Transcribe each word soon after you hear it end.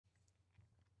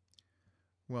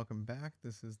Welcome back.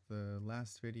 This is the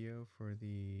last video for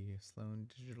the Sloan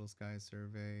Digital Sky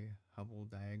Survey Hubble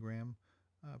diagram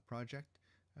project.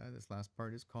 This last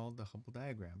part is called the Hubble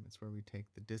diagram. It's where we take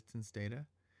the distance data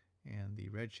and the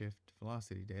redshift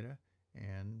velocity data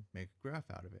and make a graph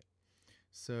out of it.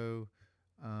 So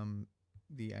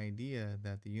the idea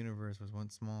that the universe was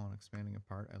once small and expanding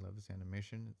apart, I love this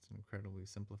animation. It's an incredibly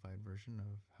simplified version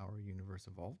of how our universe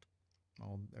evolved.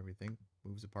 Everything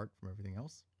moves apart from everything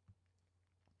else.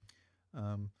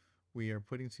 We are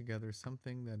putting together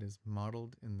something that is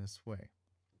modeled in this way,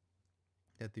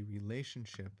 that the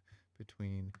relationship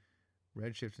between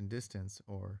redshift and distance,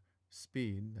 or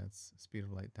speed, that's speed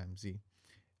of light times z,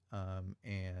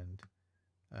 and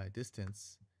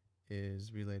distance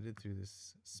is related through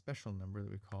this special number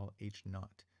that we call h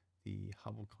naught, the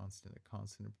Hubble constant, a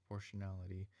constant of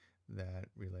proportionality that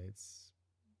relates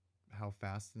how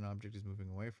fast an object is moving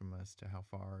away from us to how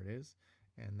far it is.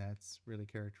 And that's really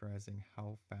characterizing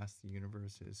how fast the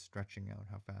universe is stretching out,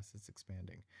 how fast it's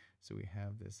expanding. So we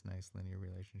have this nice linear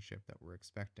relationship that we're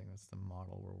expecting. That's the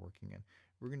model we're working in.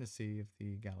 We're going to see if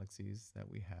the galaxies that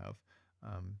we have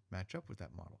match up with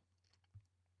that model.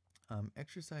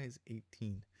 Exercise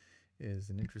 18 is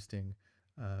an interesting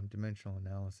dimensional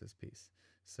analysis piece.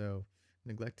 So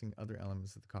neglecting other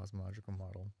elements of the cosmological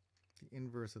model, the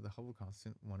inverse of the Hubble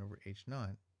constant, 1 over h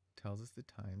naught, tells us the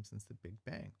time since the Big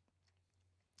Bang.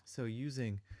 So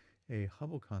using a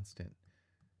Hubble constant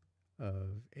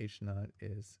of h naught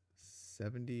is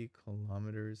 70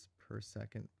 kilometers per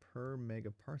second per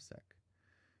megaparsec,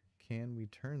 can we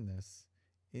turn this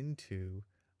into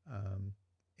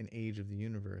an age of the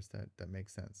universe that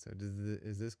makes sense? So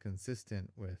is this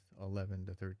consistent with 11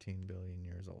 to 13 billion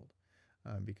years old?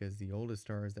 Because the oldest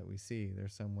stars that we see, they're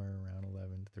somewhere around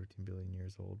 11 to 13 billion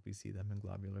years old. We see them in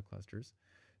globular clusters.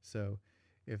 So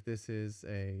if this is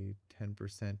a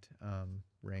 10%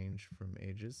 range from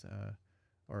ages,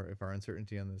 or if our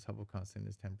uncertainty on this Hubble constant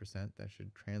is 10%, that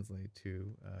should translate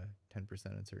to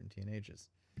 10% uncertainty in ages.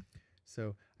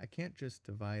 So I can't just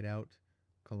divide out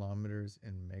kilometers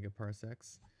in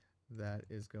megaparsecs. That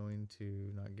is going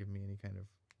to not give me any kind of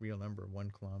real number.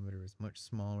 1 kilometer is much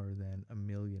smaller than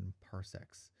 1,000,000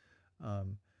 parsecs.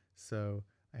 So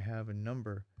I have a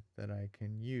number that I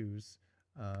can use.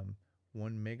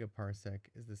 1 megaparsec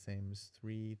is the same as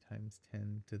 3 times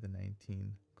 10 to the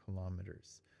 19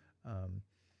 kilometers.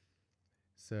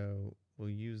 So we'll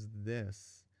use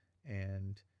this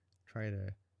and try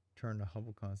to turn the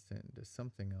Hubble constant into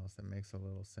something else that makes a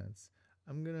little sense.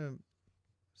 I'm going to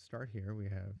start here. We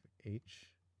have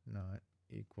h naught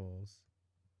equals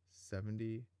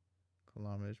 70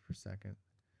 kilometers per second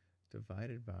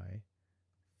divided by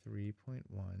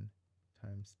 3.1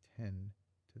 times 10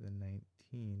 to the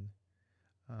 19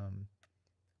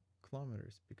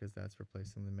 kilometers, because that's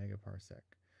replacing the megaparsec.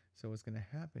 So what's going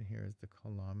to happen here is the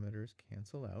kilometers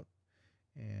cancel out,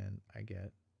 and I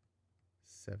get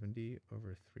 70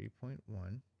 over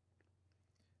 3.1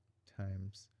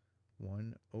 times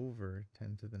 1 over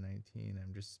 10 to the 19.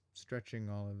 I'm just stretching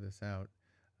all of this out,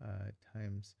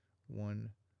 times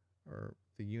 1, or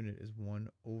the unit is 1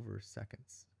 over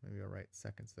seconds. Maybe I'll write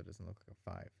seconds, that doesn't look like a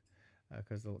 5.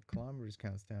 Because the kilometers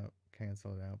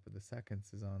cancel it out, but the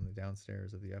seconds is on the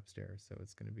downstairs of the upstairs, so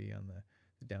it's going to be on the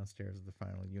downstairs of the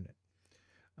final unit.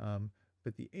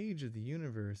 But the age of the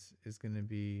universe is going to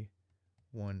be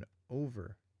 1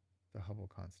 over the Hubble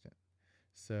constant.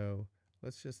 So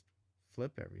let's just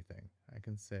flip everything. I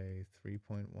can say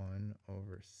 3.1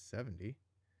 over 70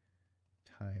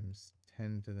 times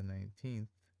 10 to the 19th,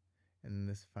 and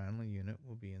this final unit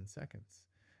will be in seconds.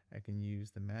 I can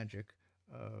use the magic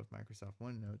of Microsoft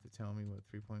OneNote to tell me what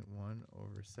 3.1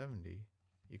 over 70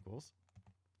 equals,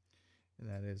 and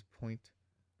that is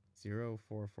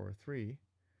 0.0443,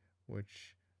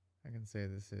 which I can say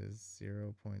this is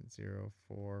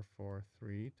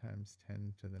 0.0443 times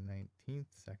 10 to the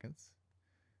 19th seconds.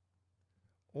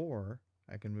 Or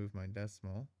I can move my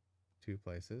decimal 2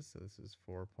 places, so this is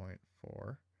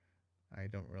 4.4. I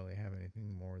don't really have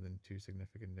anything more than 2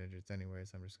 significant digits anyway,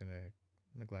 so I'm just going to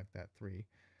neglect that 3.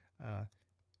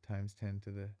 Times 10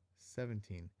 to the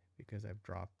 17, because I've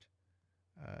dropped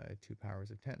 2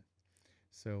 powers of 10.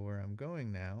 So where I'm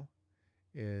going now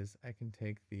is I can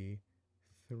take the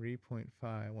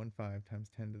 3.515 times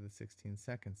 10 to the 16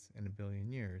 seconds in a billion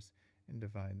years and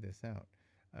divide this out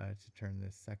to turn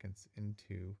this seconds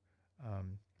into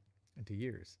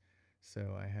years.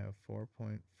 So I have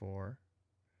 4.4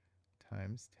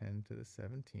 times 10 to the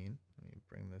 17. Let me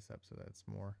bring this up so that's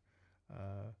more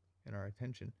in our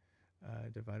attention.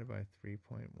 Divided by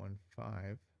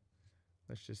 3.15.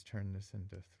 Let's just turn this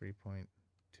into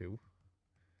 3.2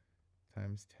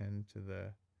 times 10 to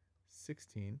the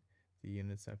 16. The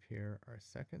units up here are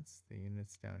seconds. The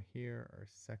units down here are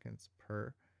seconds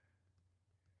per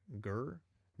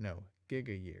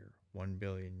giga-year, 1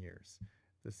 billion years.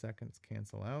 The seconds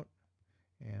cancel out,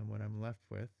 and what I'm left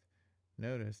with,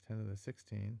 notice 10 to the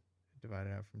 16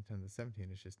 divided out from 10 to the 17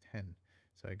 is just 10.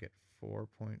 So I get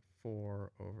 4.4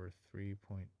 over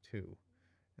 3.2.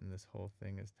 And this whole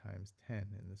thing is times 10,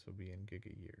 and this will be in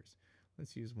giga-years.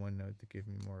 Let's use OneNote to give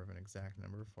me more of an exact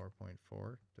number.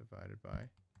 4.4 divided by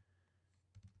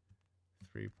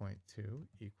 3.2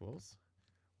 equals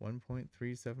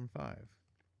 1.375.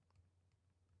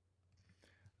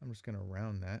 I'm just going to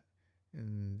round that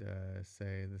and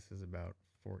say this is about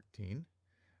 14.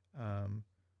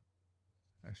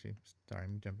 Actually, sorry,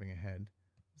 I'm jumping ahead.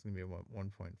 It's going to be about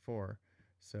 1.4.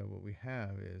 So what we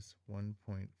have is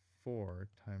 1.4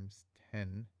 times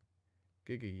 10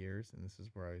 giga-years, and this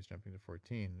is where I was jumping to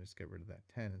 14. Just get rid of that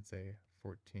 10 and say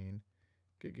 14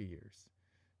 giga-years.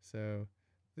 So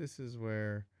this is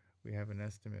where we have an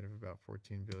estimate of about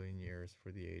 14 billion years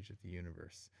for the age of the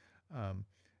universe.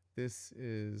 This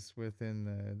is within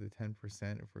the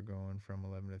 10% if we're going from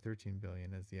 11 to 13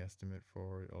 billion as the estimate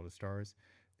for oldest stars.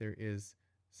 There is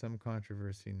some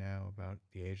controversy now about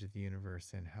the age of the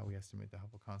universe and how we estimate the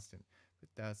Hubble constant, but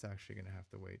that's actually going to have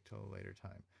to wait till a later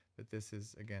time. But this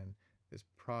is, again, this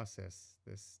process,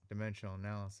 this dimensional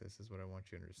analysis is what I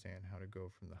want you to understand, how to go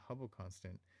from the Hubble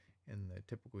constant in the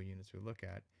typical units we look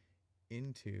at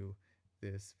into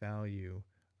this value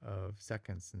of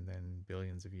seconds and then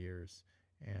billions of years.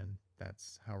 And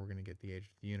that's how we're going to get the age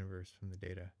of the universe from the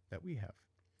data that we have.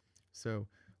 So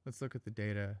let's look at the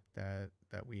data that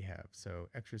we have. So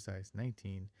exercise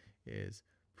 19 is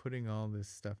putting all this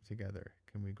stuff together.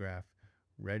 Can we graph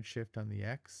redshift on the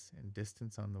x and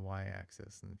distance on the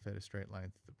y-axis and fit a straight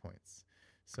line through the points?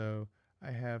 So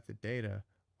I have the data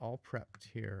all prepped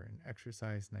here in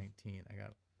exercise 19.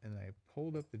 I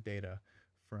pulled up the data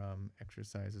from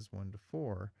exercises 1 to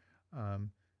 4.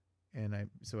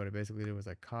 So what I basically did was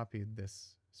I copied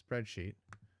this spreadsheet,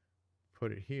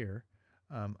 put it here.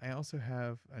 I also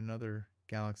have another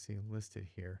galaxy listed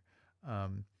here,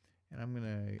 and I'm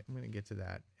gonna get to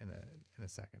that in a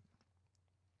second.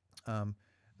 I'm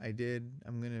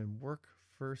gonna work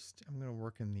first. I'm gonna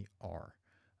work in the R.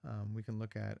 We can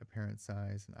look at apparent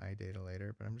size and eye data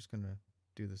later, but I'm just gonna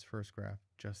do this first graph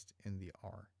just in the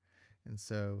R. And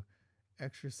so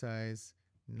exercise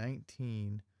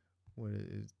 19, what it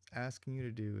is asking you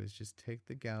to do is just take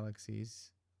the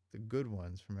galaxies, the good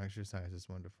ones from exercises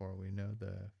 1 to 4. We know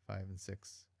the 5 and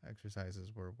 6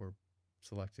 exercises were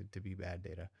selected to be bad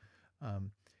data.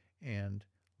 And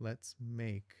let's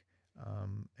make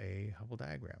a Hubble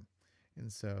diagram.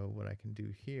 And so what I can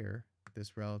do here,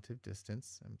 this relative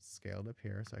distance, I'm scaled up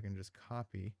here, so I can just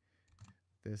copy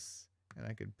this and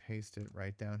I could paste it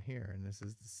right down here. And this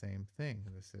is the same thing.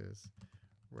 This is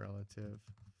relative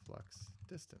flux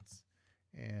distance.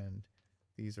 And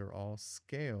these are all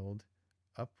scaled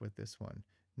up with this one.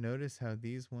 Notice how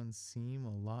these ones seem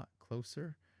a lot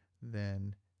closer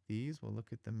than these. We'll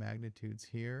look at the magnitudes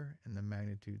here and the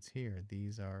magnitudes here.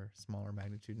 These are smaller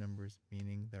magnitude numbers,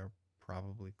 meaning they're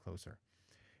probably closer.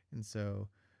 And so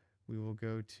we will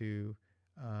go to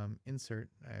insert.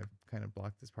 I've kind of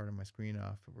blocked this part of my screen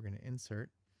off, but we're going to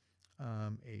insert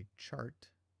a chart.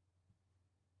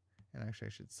 And actually,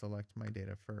 I should select my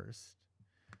data first.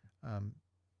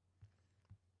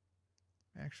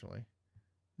 Actually,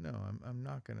 no, I'm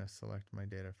not going to select my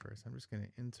data first. I'm just going to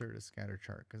insert a scatter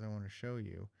chart because I want to show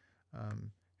you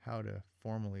how to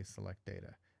formally select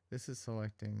data. This is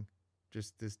selecting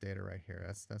just this data right here.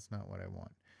 That's not what I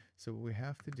want. So what we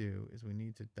have to do is we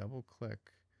need to double click,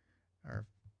 or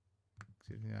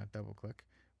excuse me, not double click.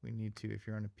 We need to, if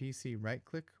you're on a PC, right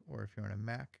click, or if you're on a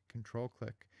Mac, control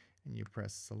click, and you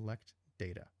press select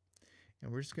data.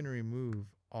 And we're just going to remove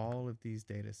all of these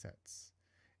data sets.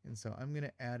 And so I'm going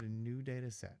to add a new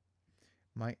data set.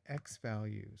 My X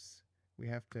values, we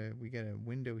get a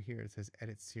window here that says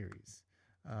edit series.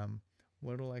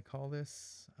 What will I call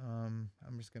this?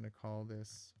 I'm just going to call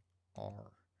this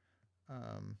R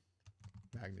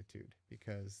magnitude,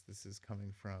 because this is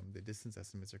coming from, the distance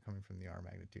estimates are coming from the R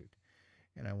magnitude.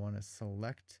 And I want to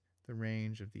select the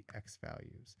range of the X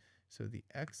values. So the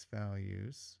X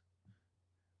values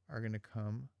are going to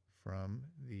come from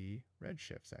the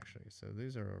redshifts, actually. So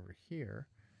these are over here.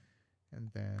 And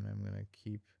then I'm going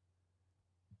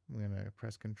to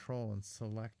press Control and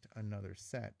select another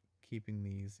set, keeping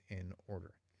these in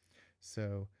order.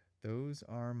 So those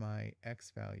are my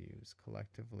X values,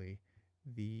 collectively,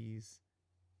 these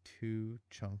two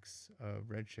chunks of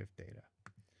redshift data.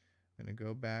 I'm going to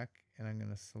go back and I'm going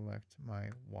to select my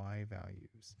y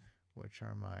values, which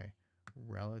are my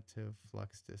relative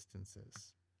flux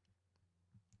distances.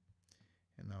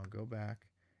 And I'll go back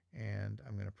and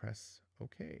I'm going to press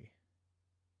OK.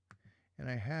 And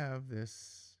I have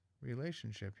this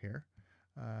relationship here.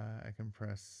 I can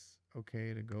press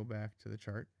OK to go back to the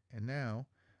chart. And now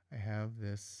I have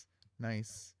this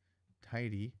nice,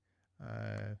 tidy,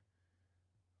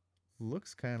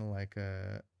 looks kind of like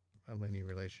a linear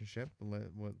relationship.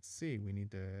 Let's see, we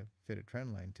need to fit a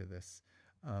trend line to this.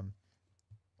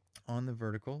 On the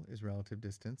vertical is relative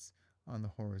distance. On the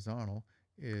horizontal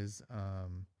is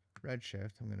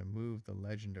redshift. I'm going to move the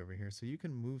legend over here. So you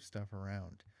can move stuff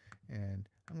around. And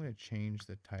I'm going to change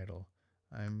the title.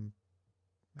 I'm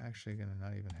actually going to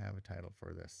not even have a title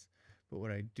for this. But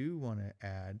what I do want to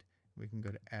add, we can go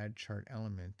to add chart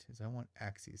element, is I want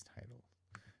axes title.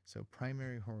 So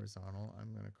primary horizontal,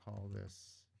 I'm going to call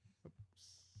this, oops,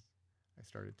 I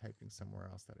started typing somewhere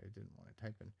else that I didn't want to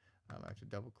type in. I have to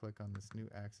double click on this new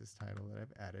axis title that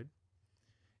I've added.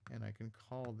 And I can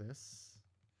call this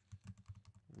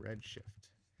redshift.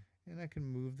 And I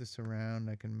can move this around.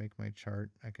 I can make my chart.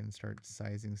 I can start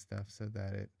sizing stuff so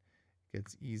that it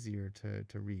gets easier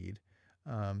to read.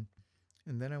 And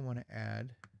then I want to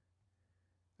add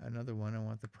another one. I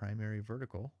want the primary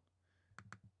vertical.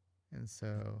 And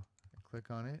so I click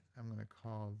on it. I'm going to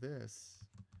call this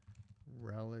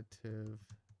relative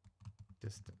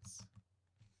distance.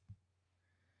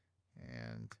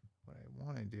 And what I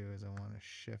want to do is I want to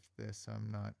shift this so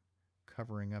I'm not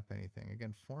covering up anything.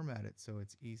 Again, format it so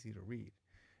it's easy to read.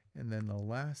 And then the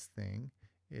last thing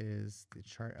is the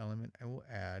chart element I will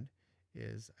add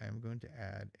is I'm going to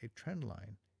add a trend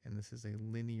line. And this is a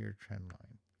linear trend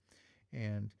line.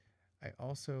 And I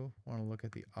also want to look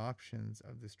at the options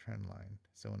of this trend line.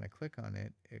 So when I click on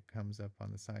it, it comes up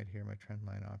on the side here, my trend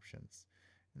line options.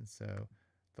 And so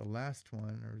the last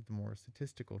one, or the more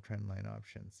statistical trend line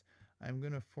options, I'm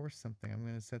going to force something. I'm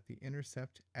going to set the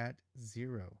intercept at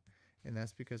 0. And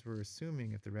that's because we're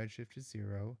assuming if the redshift is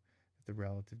 0, the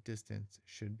relative distance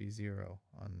should be 0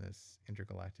 on this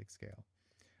intergalactic scale.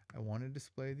 I want to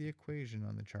display the equation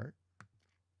on the chart.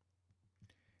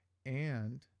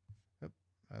 And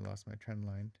I lost my trend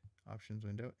line options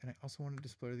window, and I also want to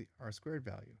display the r-squared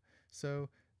value. So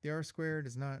the r-squared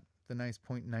is not the nice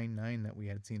 0.99 that we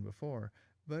had seen before,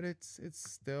 but it's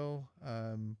still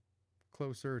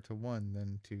closer to 1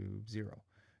 than to 0.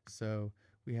 So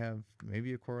we have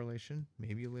maybe a correlation,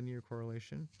 maybe a linear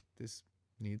correlation. This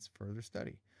needs further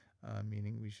study,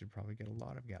 meaning we should probably get a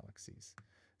lot of galaxies.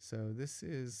 So this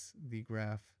is the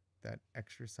graph that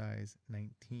exercise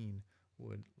 19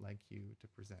 would like you to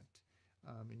present.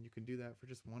 And you can do that for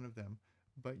just one of them,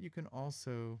 but you can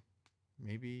also,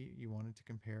 maybe you wanted to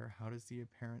compare how does the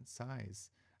apparent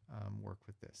size work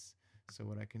with this. So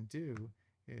what I can do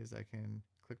is I can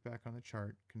click back on the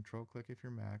chart, control click if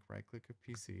you're Mac, right click if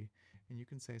PC, and you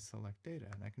can say select data,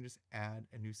 and I can just add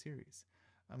a new series.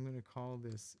 I'm going to call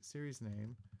this series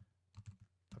name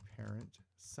apparent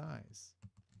size.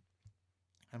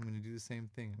 I'm going to do the same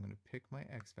thing. I'm going to pick my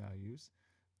X values.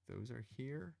 Those are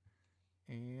here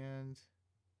and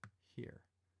here.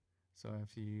 So I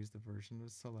have to use the version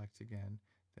of select again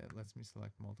that lets me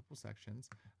select multiple sections.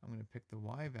 I'm going to pick the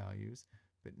Y values,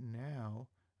 but now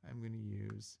I'm going to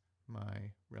use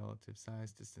my relative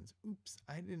size distance. Oops,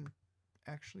 I didn't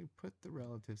actually put the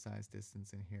relative size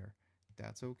distance in here.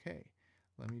 That's okay.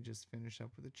 Let me just finish up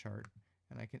with the chart,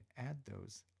 and I can add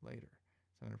those later.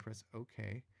 So I'm going to press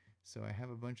OK. So I have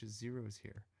a bunch of zeros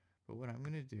here. But what I'm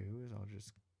going to do is I'll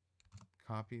just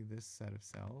copy this set of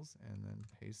cells and then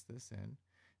paste this in.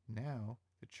 Now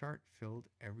the chart filled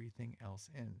everything else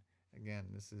in. Again,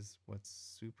 this is what's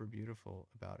super beautiful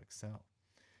about Excel.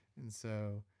 And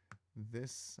so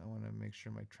this, I want to make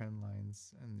sure my trend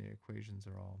lines and the equations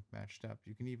are all matched up.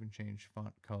 You can even change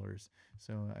font colors.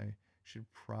 So I should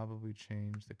probably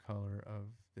change the color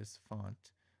of this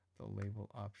font. The label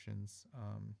options,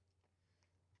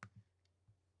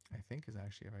 I think is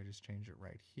actually, if I just change it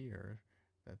right here,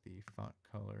 that the font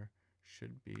color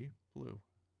should be blue.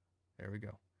 There we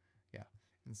go. Yeah.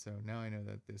 And so now I know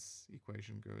that this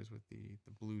equation goes with the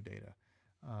blue data.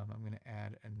 I'm going to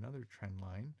add another trend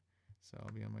line. So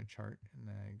I'll be on my chart, and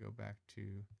then I go back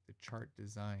to the chart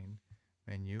design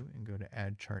menu and go to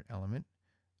add chart element,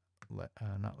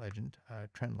 not legend,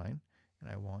 trend line,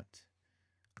 and I want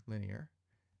linear.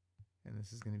 And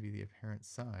this is going to be the apparent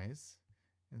size.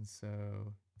 And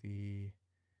so the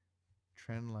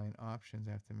trend line options,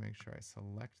 I have to make sure I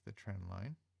select the trend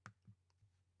line.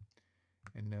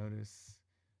 And notice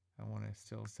I want to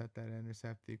still set that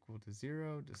intercept equal to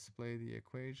 0, display the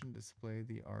equation, display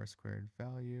the r squared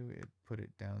value, put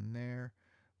it down there,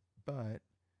 but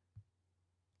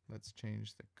let's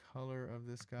change the color of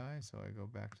this guy. So I go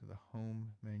back to the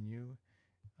home menu,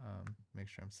 make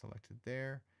sure I'm selected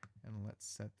there, and let's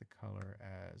set the color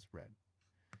as red.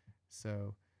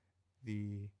 So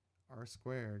the r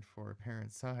squared for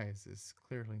apparent size is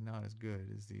clearly not as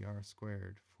good as the r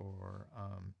squared for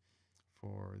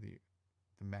the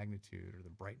magnitude or the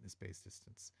brightness-based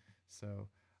distance. So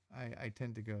I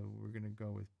tend to go, we're going to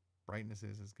go with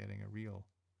brightnesses as getting a real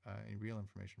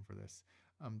information for this.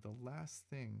 The last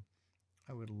thing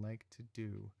I would like to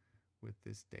do with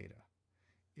this data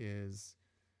is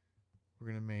we're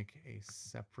going to make a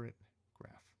separate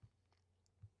graph.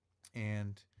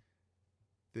 And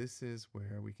this is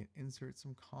where we can insert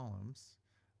some columns,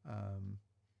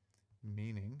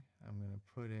 meaning I'm going to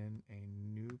put in a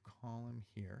new column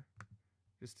here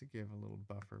just to give a little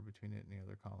buffer between it and the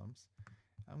other columns.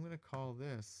 I'm going to call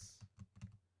this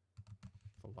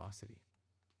velocity.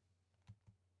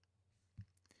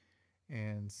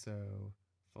 And so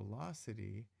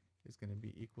velocity is going to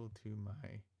be equal to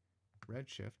my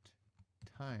redshift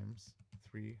times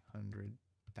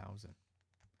 300,000.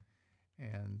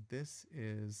 And this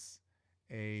is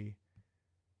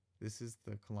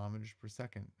the kilometers per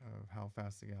second of how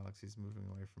fast the galaxy is moving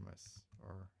away from us,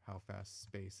 or how fast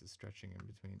space is stretching in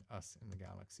between us and the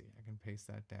galaxy. I can paste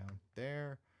that down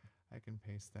there. I can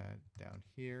paste that down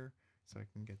here so I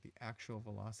can get the actual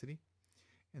velocity.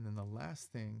 And then the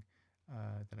last thing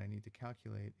that I need to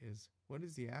calculate is what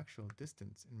is the actual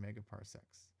distance in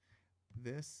megaparsecs.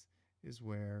 This is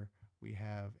where we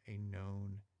have a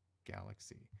known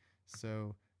galaxy.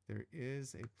 So there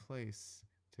is a place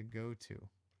to go to.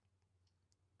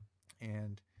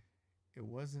 And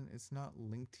it's not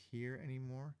linked here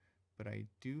anymore, but I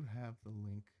do have the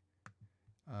link.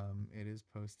 It is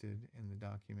posted in the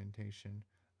documentation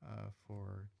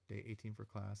for day 18 for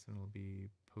class, and it'll be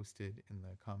posted in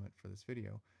the comment for this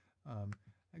video.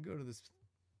 I go to this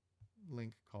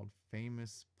link called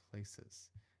Famous Places.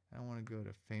 And I want to go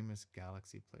to Famous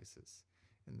Galaxy Places.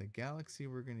 And the galaxy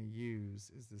we're going to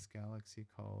use is this galaxy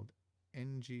called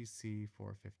NGC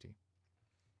 450.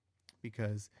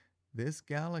 Because this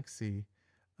galaxy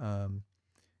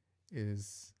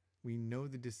we know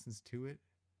the distance to it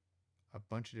a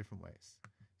bunch of different ways.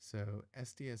 So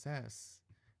SDSS,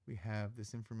 we have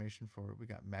this information for it. We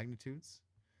got magnitudes.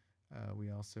 We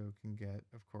also can get,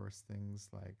 of course, things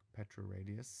like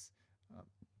petroradius,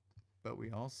 but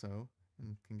we also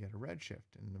can get a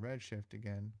redshift. And the redshift,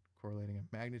 again, correlating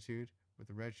a magnitude with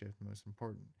the redshift, most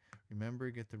important. Remember,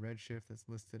 get the redshift that's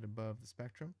listed above the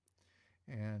spectrum.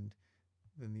 And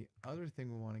then the other thing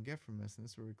we want to get from this, and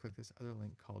this is where we click this other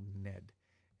link called NED.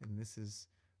 And this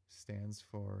stands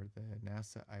for the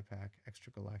NASA IPAC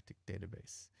Extragalactic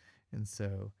Database. And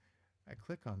so I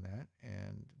click on that,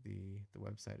 and the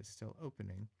website is still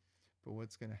opening. But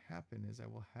what's going to happen is I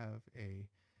will have a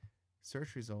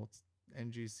search results.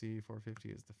 NGC 450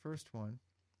 is the first one,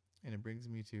 and it brings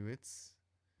me to its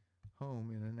home,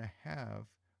 and then I have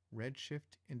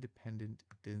redshift independent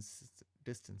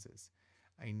distances.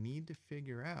 I need to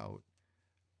figure out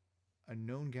a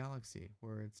known galaxy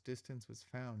where its distance was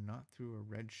found not through a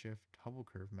redshift Hubble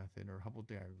curve method or Hubble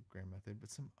diagram method, but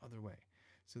some other way.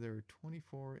 So there are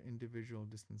 24 individual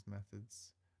distance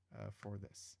methods for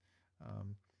this.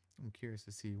 I'm curious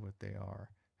to see what they are.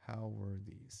 How were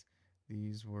these?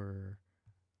 These were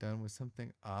done with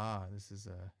something. This is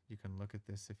you can look at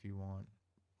this if you want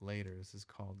later. This is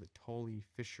called the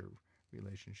Tolley-Fisher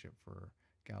relationship for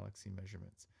galaxy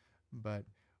measurements. But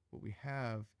what we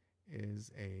have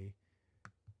is a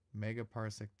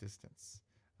megaparsec distance.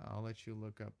 I'll let you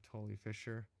look up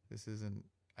Tolley-Fisher. This isn't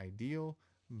ideal.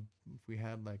 If we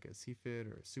had like a CFID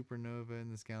or a supernova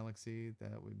in this galaxy,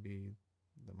 that would be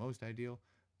the most ideal,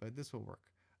 but this will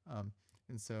work.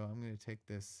 And so I'm going to take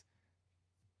this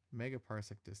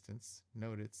megaparsec distance,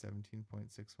 note it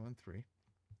 17.613,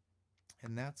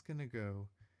 and that's going to go,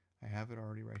 I have it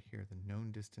already right here, the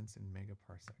known distance in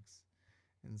megaparsecs.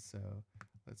 And so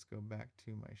let's go back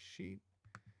to my sheet.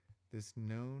 This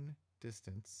known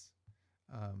distance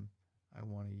I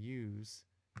want to use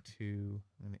I'm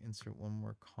going to insert one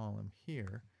more column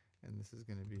here, and this is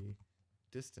going to be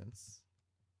distance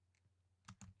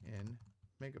in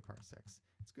megaparsecs.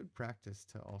 It's good practice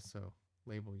to also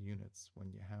label units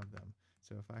when you have them.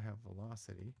 So if I have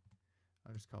velocity,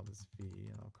 I'll just call this v,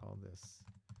 and I'll call this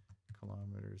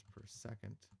kilometers per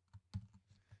second,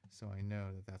 so I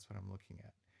know that that's what I'm looking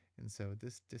at. And so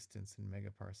this distance in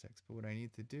megaparsecs, but what I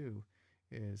need to do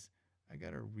is I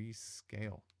got to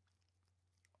rescale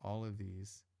all of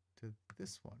these to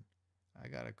this one. I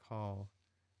got to call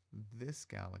this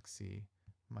galaxy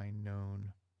my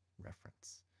known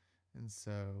reference. And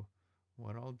so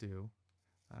what I'll do,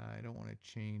 I don't want to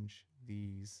change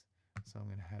these, so I'm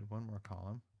going to add one more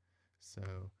column. So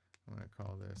I'm going to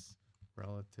call this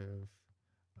relative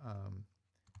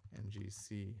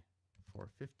NGC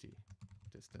 450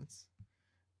 distance.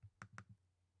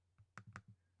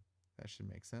 That should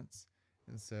make sense.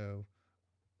 And so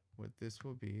what this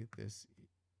will be, this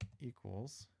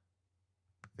equals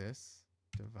this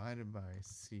divided by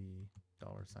C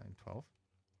 $12.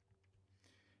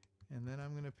 And then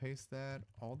I'm going to paste that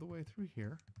all the way through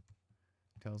here.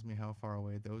 Tells me how far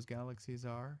away those galaxies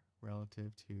are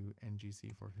relative to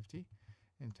NGC 450,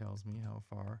 and tells me how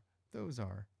far those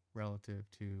are relative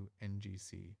to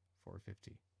NGC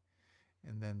 450.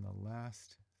 And then the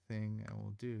last thing I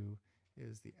will do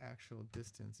is the actual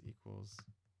distance equals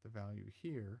the value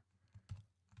here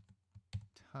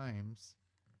times,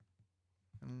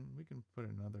 and we can put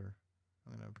another,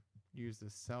 I'm going to use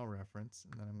this cell reference,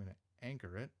 and then I'm going to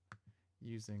anchor it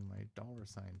using my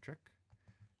 $sign trick,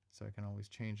 so I can always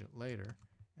change it later.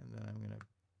 And then I'm going to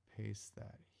paste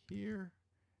that here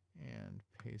and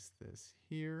paste this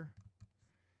here.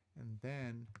 And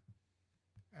then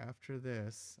after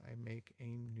this, I make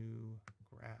a new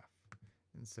graph.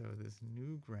 And so this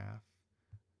new graph,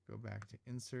 go back to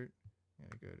insert, I'm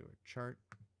going to go to a chart,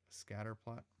 a scatter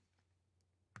plot.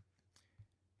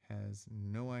 Has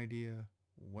no idea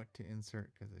what to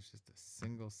insert because it's just a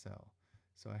single cell.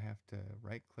 So I have to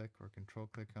right click or control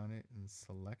click on it and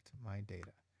select my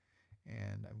data.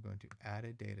 And I'm going to add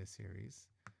a data series.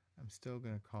 I'm still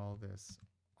going to call this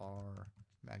R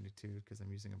magnitude because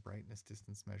I'm using a brightness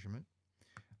distance measurement.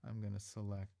 I'm going to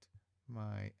select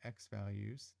my X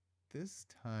values. This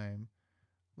time,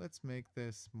 let's make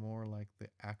this more like the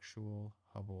actual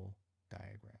Hubble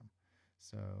diagram.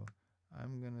 So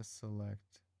I'm going to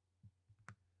select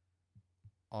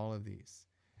all of these.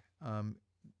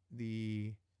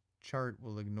 The chart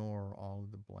will ignore all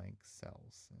of the blank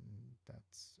cells, and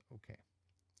that's okay.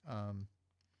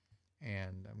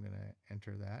 And I'm going to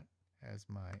enter that as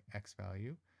my X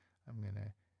value. I'm going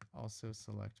to also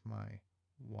select my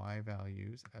Y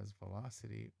values as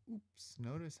velocity. Oops,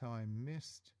 notice how I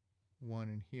missed one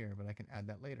in here, but I can add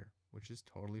that later, which is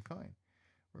totally fine.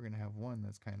 We're going to have one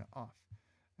that's kind of off.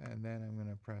 And then I'm going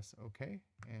to press OK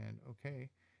and OK.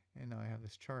 And now I have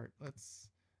this chart. Let's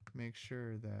make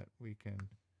sure that we can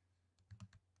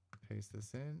paste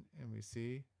this in, and we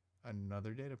see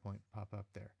another data point pop up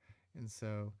there. And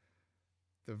so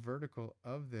the vertical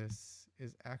of this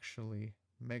is actually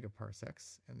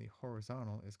megaparsecs, and the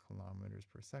horizontal is kilometers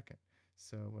per second.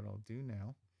 So what I'll do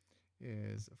now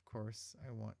is, of course,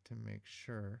 I want to make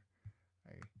sure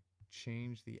I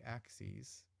change the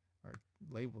axes, or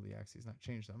label the axes, not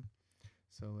change them.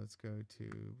 So let's go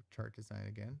to chart design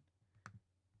again,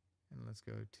 and let's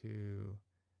go to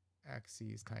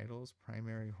axes titles,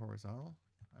 primary, horizontal.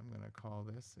 I'm going to call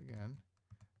this again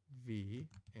V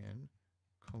in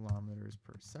kilometers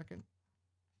per second.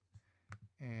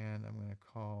 And I'm going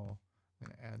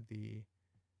to add the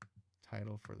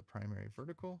title for the primary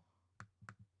vertical.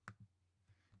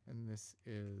 And this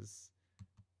is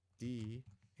D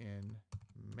in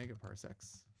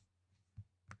megaparsecs.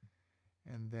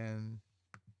 And then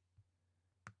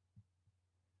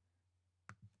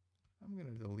I'm going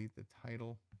to delete the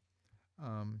title.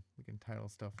 We can title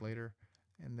stuff later.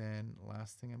 And then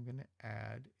last thing I'm going to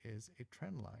add is a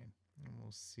trend line. And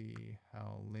we'll see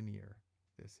how linear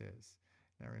this is.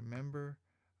 Now remember,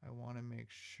 I want to make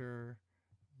sure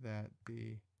that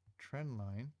the trend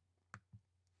line,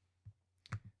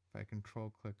 if I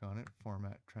control click on it,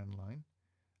 format trend line,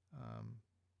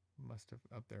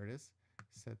 there it is,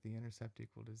 set the intercept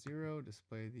equal to 0,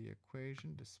 display the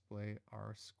equation, display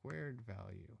R squared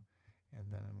value, and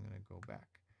then I'm going to go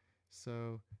back.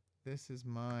 So this is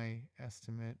my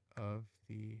estimate of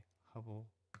the Hubble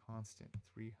constant,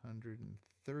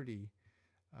 330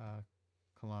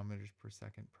 kilometers per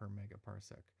second per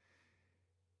megaparsec.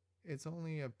 It's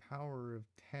only a power of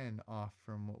 10 off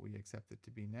from what we accept it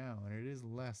to be now, and it is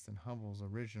less than Hubble's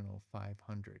original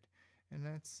 500. And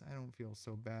I don't feel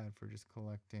so bad for just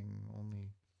collecting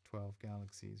only 12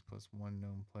 galaxies plus one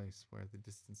known place where the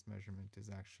distance measurement is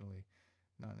actually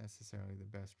not necessarily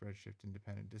the best redshift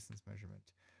independent distance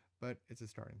measurement, but it's a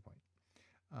starting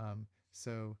point.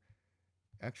 So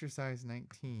exercise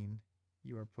 19,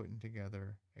 you are putting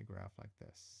together a graph like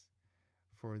this.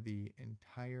 For the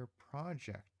entire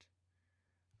project,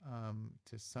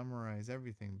 to summarize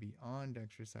everything beyond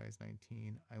exercise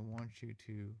 19, I want you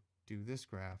to do this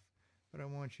graph, but I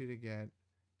want you to get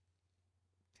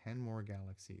 10 more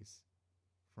galaxies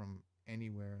from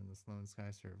anywhere in the Sloan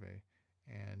Sky Survey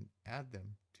and add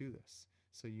them to this.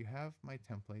 So you have my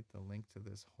template. The link to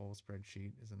this whole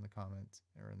spreadsheet is in the comments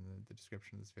or in the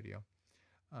description of this video.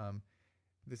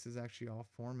 This is actually all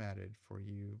formatted for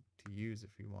you to use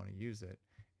if you want to use it,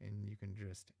 and you can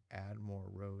just add more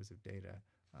rows of data.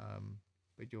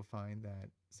 But you'll find that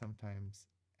sometimes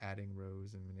adding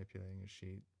rows and manipulating a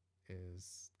sheet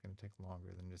is going to take longer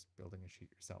than just building a sheet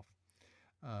yourself.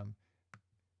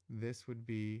 This would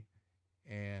be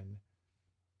an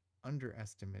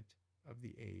underestimate of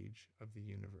the age of the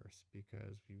universe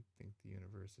because we think the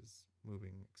universe is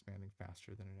moving, expanding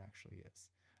faster than it actually is.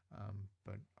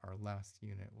 But our last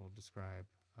unit will describe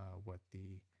what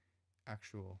the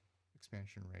actual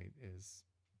expansion rate is,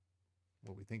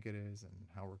 what we think it is, and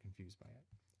how we're confused by it.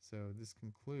 So this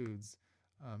concludes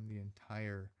the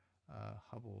entire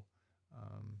Hubble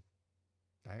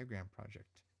diagram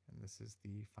project. And this is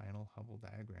the final Hubble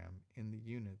diagram in the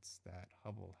units that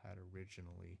Hubble had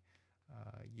originally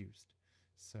used.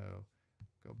 So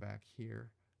go back here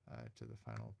to the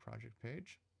final project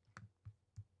page.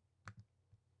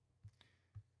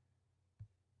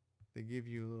 They give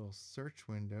you a little search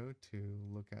window to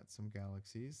look at some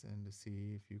galaxies and to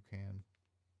see if you can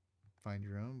find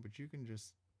your own, but you can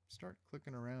just start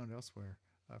clicking around elsewhere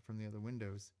from the other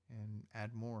windows and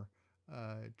add more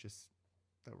just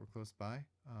that were close by,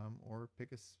 or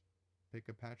pick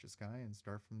a patch of sky and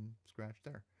start from scratch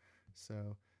there.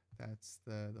 So that's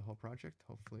the whole project.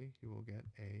 Hopefully you will get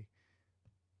a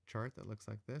chart that looks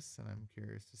like this, and I'm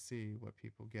curious to see what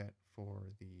people get for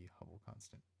the Hubble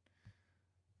constant.